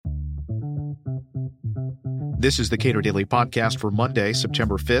This is the Cato Daily Podcast for Monday,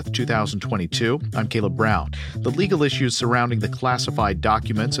 September 5th, 2022. I'm Caleb Brown. The legal issues surrounding the classified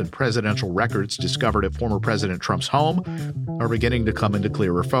documents and presidential records discovered at former President Trump's home are beginning to come into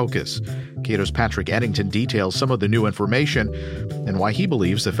clearer focus. Cato's Patrick Eddington details some of the new information and why he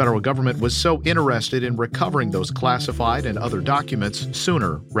believes the federal government was so interested in recovering those classified and other documents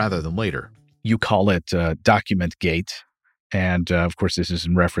sooner rather than later. You call it Document Gate. And, of course, this is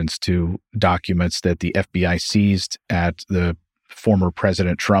in reference to documents that the FBI seized at the former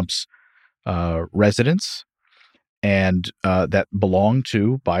President Trump's residence and that belong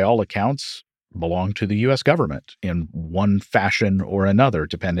to, by all accounts, belong to the U.S. government in one fashion or another,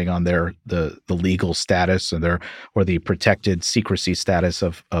 depending on the legal status and or the protected secrecy status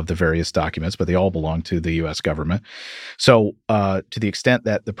of the various documents, but they all belong to the U.S. government. So to the extent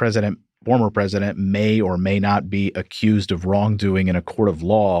that the former president may or may not be accused of wrongdoing in a court of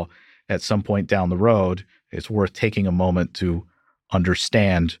law at some point down the road, it's worth taking a moment to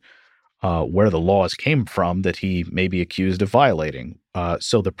understand where the laws came from that he may be accused of violating.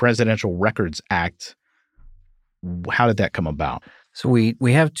 So the Presidential Records Act, how did that come about? So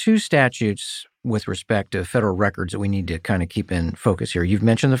we have two statutes with respect to federal records that we need to kind of keep in focus here. You've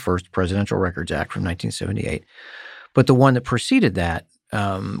mentioned the first Presidential Records Act from 1978, but the one that preceded that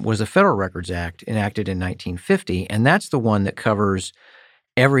was the Federal Records Act enacted in 1950, and that's the one that covers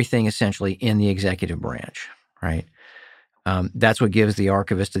everything essentially in the executive branch, right? That's what gives the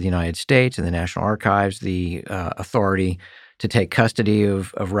Archivist of the United States and the National Archives the authority to take custody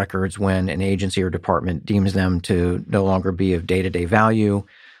of records when an agency or department deems them to no longer be of day-to-day value.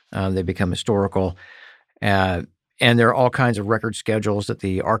 They become historical. And there are all kinds of record schedules that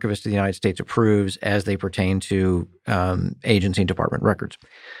the Archivist of the United States approves as they pertain to agency and department records.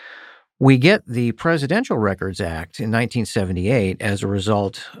 We get the Presidential Records Act in 1978 as a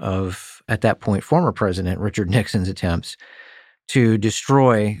result of, at that point, former President Richard Nixon's attempts to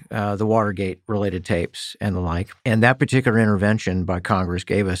destroy the Watergate-related tapes and the like. And that particular intervention by Congress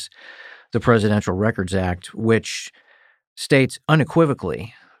gave us the Presidential Records Act, which states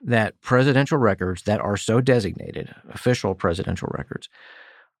unequivocally that presidential records that are so designated, official presidential records,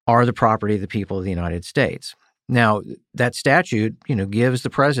 are the property of the people of the United States. Now, that statute, gives the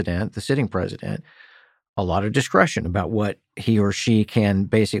president, the sitting president, a lot of discretion about what he or she can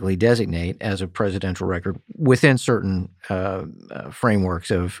basically designate as a presidential record within certain frameworks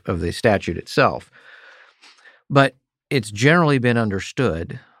of the statute itself. But it's generally been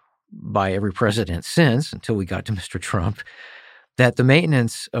understood by every president since, until we got to Mr. Trump, that the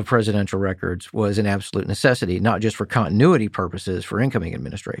maintenance of presidential records was an absolute necessity, not just for continuity purposes for incoming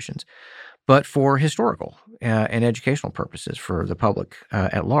administrations, but for historical and educational purposes for the public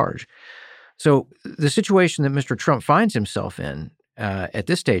at large. So the situation that Mr. Trump finds himself in at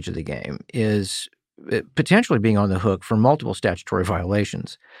this stage of the game is potentially being on the hook for multiple statutory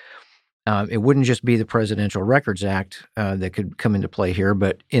violations. It wouldn't just be the Presidential Records Act that could come into play here,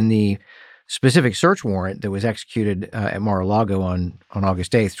 but in the specific search warrant that was executed at Mar-a-Lago on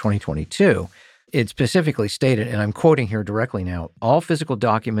August 8th, 2022, it specifically stated, and I'm quoting here directly now, all physical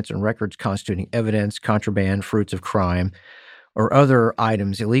documents and records constituting evidence, contraband, fruits of crime, or other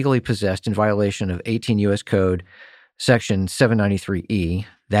items illegally possessed in violation of 18 U.S. Code Section 793E,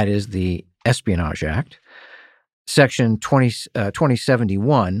 that is the Espionage Act, Section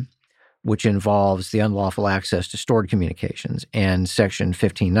 2071, which involves the unlawful access to stored communications, and Section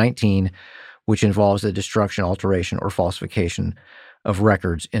 1519, which involves the destruction, alteration, or falsification of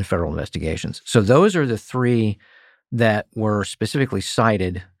records in federal investigations. So those are the three that were specifically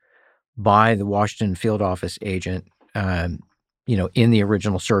cited by the Washington field office agent, in the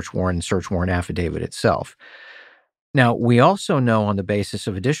original search warrant and search warrant affidavit itself. Now, we also know on the basis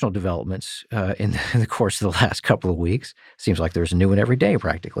of additional developments in the course of the last couple of weeks, seems like there's a new one every day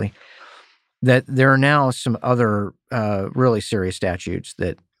practically, that there are now some other really serious statutes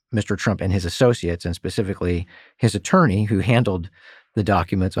that Mr. Trump and his associates, and specifically his attorney who handled the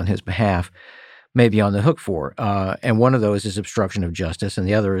documents on his behalf, may be on the hook for. And one of those is obstruction of justice, and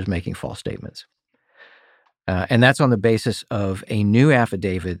the other is making false statements. And that's on the basis of a new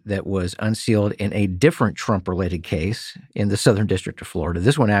affidavit that was unsealed in a different Trump-related case in the Southern District of Florida.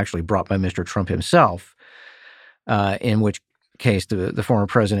 This one actually brought by Mr. Trump himself, in which case the former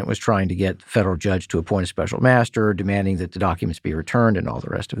president was trying to get the federal judge to appoint a special master, demanding that the documents be returned and all the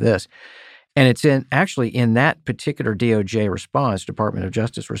rest of this. And it's actually in that particular DOJ response, Department of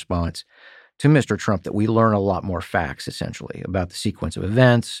Justice response, to Mr. Trump that we learn a lot more facts, essentially, about the sequence of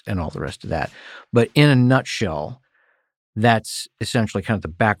events and all the rest of that. But in a nutshell, that's essentially kind of the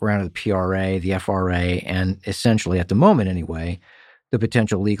background of the PRA, the FRA, and essentially, at the moment anyway, the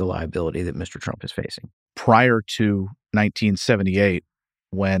potential legal liability that Mr. Trump is facing. Prior to 1978,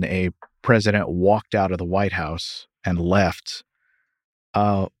 when a president walked out of the White House and left,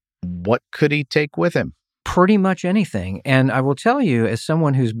 what could he take with him? Pretty much anything. And I will tell you, as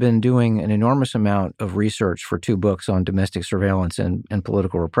someone who's been doing an enormous amount of research for 2 books on domestic surveillance and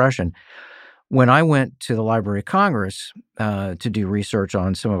political repression, when I went to the Library of Congress to do research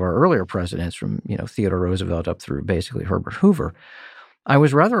on some of our earlier presidents, from Theodore Roosevelt up through basically Herbert Hoover, I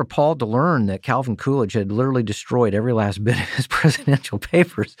was rather appalled to learn that Calvin Coolidge had literally destroyed every last bit of his presidential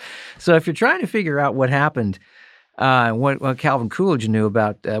papers. So if you're trying to figure out what happened, what Calvin Coolidge knew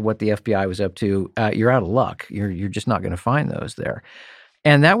about what the FBI was up to, you're out of luck. You're just not going to find those there.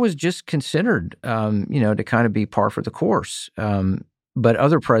 And that was just considered, to kind of be par for the course. But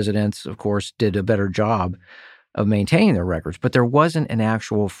other presidents, of course, did a better job of maintaining their records. But there wasn't an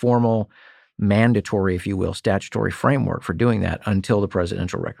actual formal, mandatory, if you will, statutory framework for doing that until the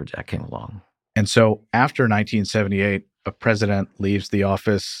Presidential Records Act came along. And so after 1978, a president leaves the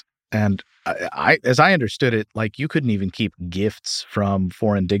office, and as I understood it, like, you couldn't even keep gifts from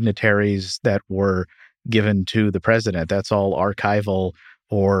foreign dignitaries that were given to the president. That's all archival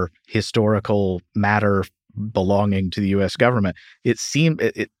or historical matter belonging to the U.S. government. It seemed,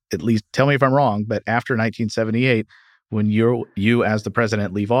 at least tell me if I'm wrong, but after 1978, when you as the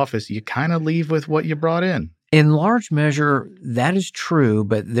president leave office, you kind of leave with what you brought in. In large measure, that is true,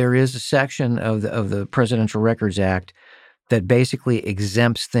 but there is a section of the Presidential Records Act that basically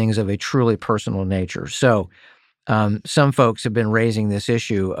exempts things of a truly personal nature. So some folks have been raising this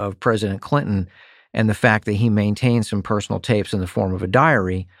issue of President Clinton and the fact that he maintained some personal tapes in the form of a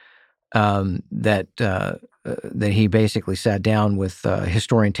diary that he basically sat down with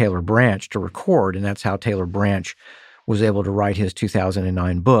historian Taylor Branch to record, and that's how Taylor Branch was able to write his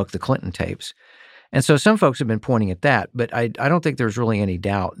 2009 book, The Clinton Tapes. And so some folks have been pointing at that, but I don't think there's really any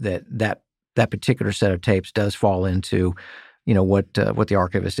doubt that particular set of tapes does fall into, what the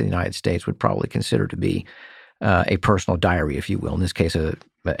Archivist of the United States would probably consider to be a personal diary, if you will, in this case,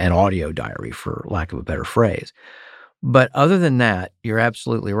 an audio diary, for lack of a better phrase. But other than that, you're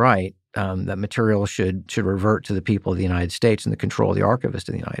absolutely right. That material should revert to the people of the United States and the control of the Archivist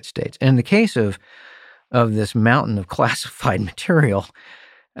of the United States. And in the case of this mountain of classified material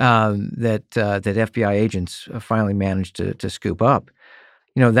that FBI agents finally managed to scoop up,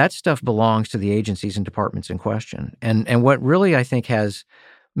 that stuff belongs to the agencies and departments in question. And what really, I think, has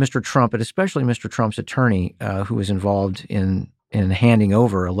Mr. Trump, but especially Mr. Trump's attorney, who was involved in handing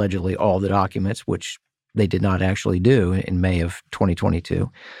over allegedly all the documents, which they did not actually do in May of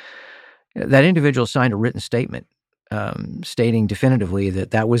 2022, that individual signed a written statement stating definitively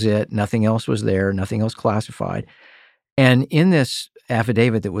that was it, nothing else was there, nothing else classified. And in this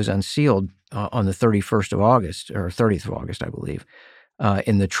affidavit that was unsealed on the 31st of August, or 30th of August, I believe,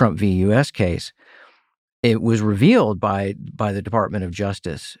 in the Trump v. U.S. case, it was revealed by the Department of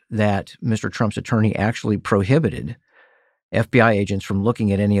Justice that Mr. Trump's attorney actually prohibited FBI agents from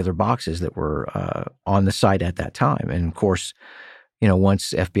looking at any other boxes that were on the site at that time. And of course,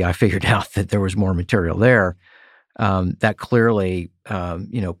 once FBI figured out that there was more material there, that clearly,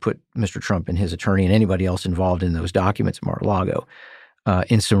 put Mr. Trump and his attorney and anybody else involved in those documents at Mar-a-Lago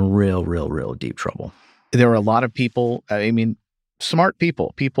in some real deep trouble. There were a lot of people, smart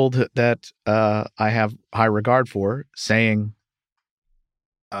people that I have high regard for, saying,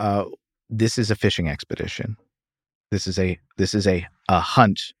 this is a fishing expedition. This is a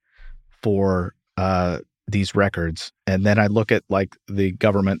hunt for these records. And then I look at the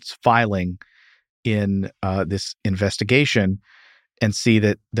government's filing in this investigation and see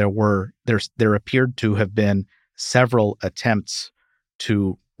that there appeared to have been several attempts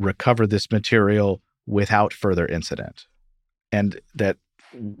to recover this material without further incident, and that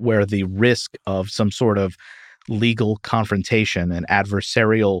where the risk of some sort of legal confrontation and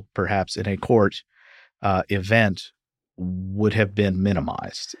adversarial, perhaps in a court event, would have been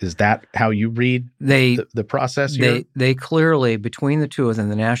minimized. Is that how you read the process here? They clearly, between the two of them,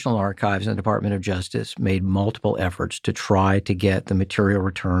 the National Archives and the Department of Justice, made multiple efforts to try to get the material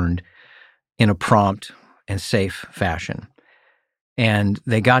returned in a prompt and safe fashion. And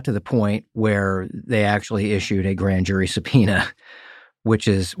they got to the point where they actually issued a grand jury subpoena, which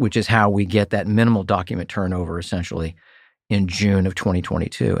is how we get that minimal document turnover, essentially, in June of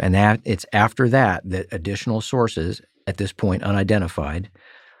 2022. And it's after that additional sources, at this point unidentified,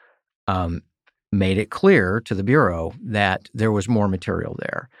 made it clear to the Bureau that there was more material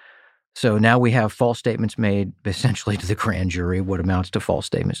there. So now we have false statements made essentially to the grand jury, what amounts to false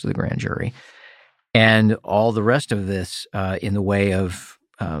statements to the grand jury, and all the rest of this in the way of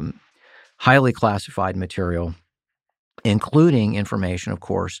highly classified material including information, of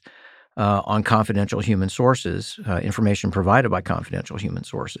course, on confidential human sources, information provided by confidential human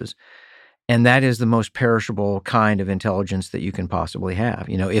sources. And that is the most perishable kind of intelligence that you can possibly have.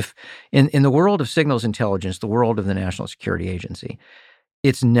 If in the world of signals intelligence, the world of the National Security Agency,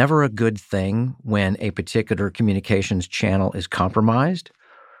 it's never a good thing when a particular communications channel is compromised,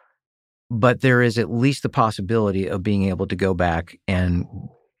 but there is at least the possibility of being able to go back and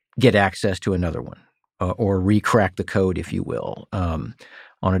get access to another one or re-crack the code, if you will, on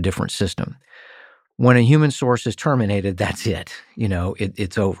a different system. When a human source is terminated, that's it.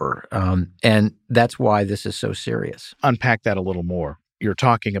 It's over. And that's why this is so serious. Unpack that a little more. You're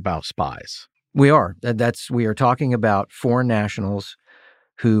talking about spies. We are. We are talking about foreign nationals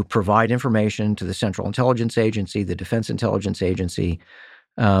who provide information to the Central Intelligence Agency, the Defense Intelligence Agency,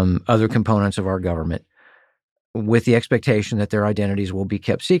 other components of our government, with the expectation that their identities will be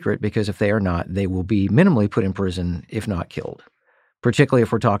kept secret, because if they are not, they will be minimally put in prison, if not killed. Particularly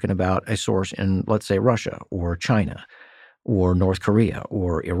if we're talking about a source in, let's say, Russia or China or North Korea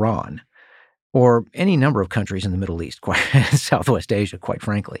or Iran or any number of countries in the Middle East, Southwest Asia, quite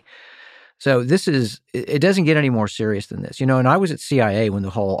frankly. So it doesn't get any more serious than this. And I was at CIA when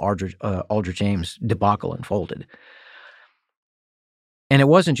the whole Aldrich Ames debacle unfolded. And it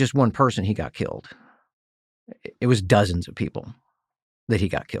wasn't just one person he got killed. It was dozens of people that he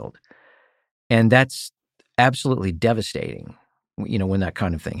got killed. And that's absolutely devastating, when that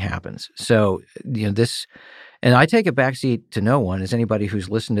kind of thing happens. So, and I take a backseat to no one, as anybody who's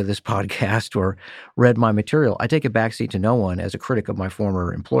listened to this podcast or read my material, I take a backseat to no one as a critic of my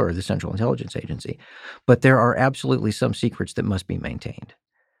former employer, the Central Intelligence Agency. But there are absolutely some secrets that must be maintained.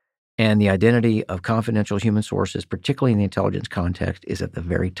 And the identity of confidential human sources, particularly in the intelligence context, is at the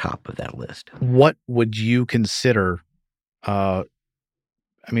very top of that list. What would you consider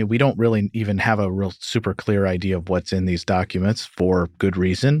we don't really even have a real super clear idea of what's in these documents for good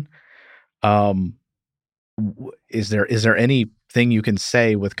reason. Is there anything you can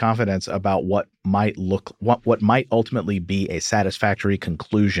say with confidence about what might ultimately be a satisfactory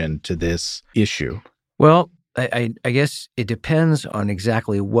conclusion to this issue? Well, I guess it depends on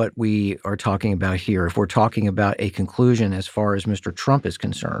exactly what we are talking about here. If we're talking about a conclusion as far as Mr. Trump is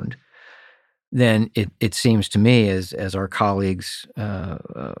concerned, then it seems to me, as our colleagues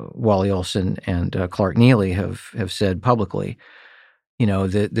Wally Olson and Clark Neely have said publicly,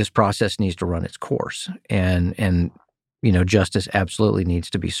 this process needs to run its course, and justice absolutely needs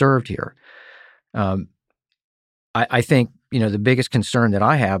to be served here. I think the biggest concern that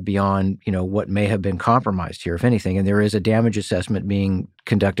I have beyond what may have been compromised here, if anything, and there is a damage assessment being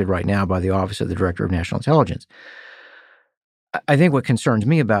conducted right now by the Office of the Director of National Intelligence. I think what concerns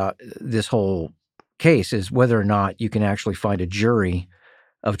me about this whole case is whether or not you can actually find a jury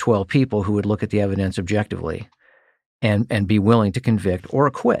of 12 people who would look at the evidence objectively and be willing to convict or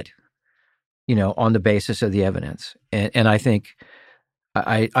acquit, on the basis of the evidence. And I think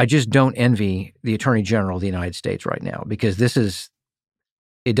I just don't envy the Attorney General of the United States right now, because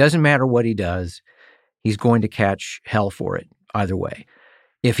it doesn't matter what he does, he's going to catch hell for it either way.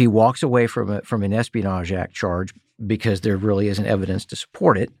 If he walks away from an Espionage Act charge because there really isn't evidence to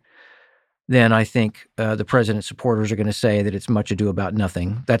support it, then I think the president's supporters are going to say that it's much ado about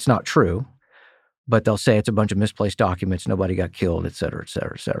nothing. That's not true, but they'll say it's a bunch of misplaced documents, nobody got killed, et cetera, et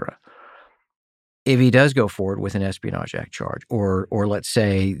cetera, et cetera. If he does go forward with an Espionage Act charge, or let's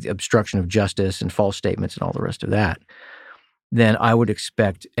say obstruction of justice and false statements and all the rest of that, then I would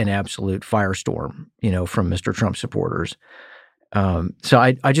expect an absolute firestorm, from Mr. Trump supporters. So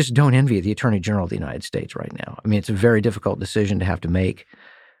I just don't envy the Attorney General of the United States right now. It's a very difficult decision to have to make.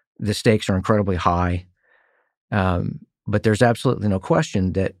 The stakes are incredibly high. But there's absolutely no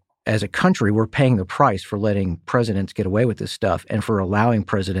question that as a country, we're paying the price for letting presidents get away with this stuff and for allowing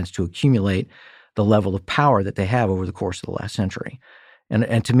presidents to accumulate the level of power that they have over the course of the last century.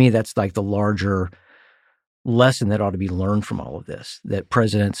 And to me, that's like the larger lesson that ought to be learned from all of this, that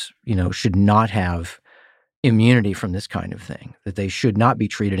presidents, should not have immunity from this kind of thing, that they should not be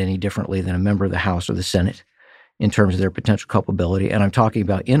treated any differently than a member of the House or the Senate in terms of their potential culpability. And I'm talking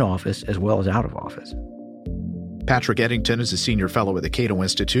about in office as well as out of office. Patrick Eddington is a senior fellow at the Cato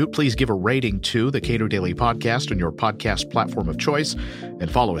Institute. Please give a rating to the Cato Daily Podcast on your podcast platform of choice and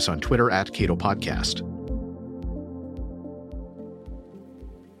follow us on Twitter @Cato Podcast.